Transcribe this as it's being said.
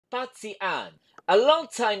Patsy Ann. A long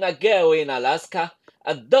time ago in Alaska,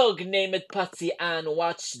 a dog named Patsy Ann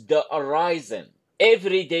watched the horizon.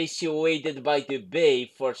 Every day she waited by the bay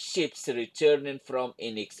for ships returning from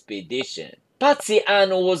an expedition. Patsy Ann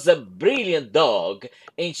was a brilliant dog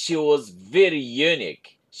and she was very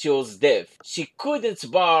unique. She was deaf. She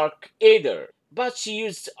couldn't bark either, but she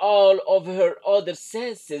used all of her other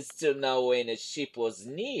senses to know when a ship was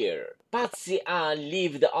near. Patsy Ann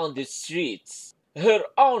lived on the streets. Her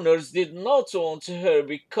owners did not want her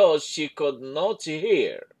because she could not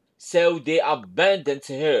hear, so they abandoned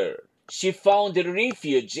her. She found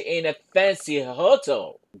refuge in a fancy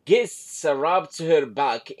hotel. Guests rubbed her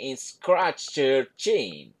back and scratched her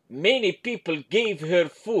chin. Many people gave her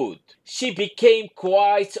food. She became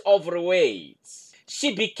quite overweight.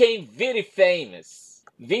 She became very famous.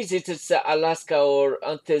 Visitors to Alaska were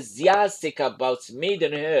enthusiastic about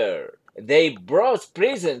meeting her. They brought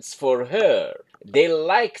presents for her. They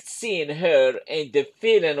liked seeing her and the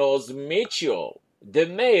feeling was mutual. The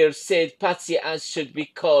mayor said Patsy Ann should be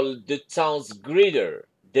called the town's greeter.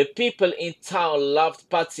 The people in town loved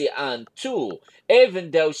Patsy Ann too, even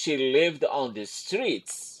though she lived on the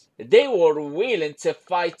streets. They were willing to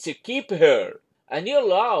fight to keep her. A new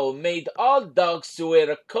law made all dogs wear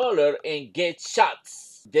a collar and get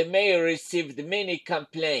shots. The mayor received many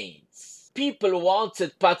complaints. People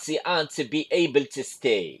wanted Patsy Ann to be able to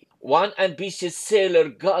stay. One ambitious sailor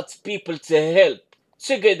got people to help.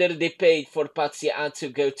 Together they paid for Patsy Ann to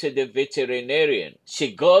go to the veterinarian.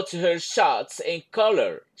 She got her shots and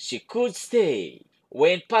collar. She could stay.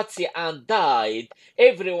 When Patsy Ann died,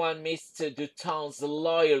 everyone missed the town's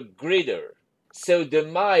loyal greeter. So the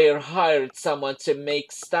mayor hired someone to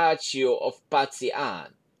make a statue of Patsy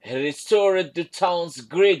Ann. He restored the town's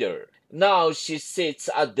greeter. Now she sits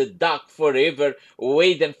at the dock forever,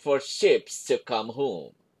 waiting for ships to come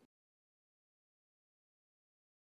home.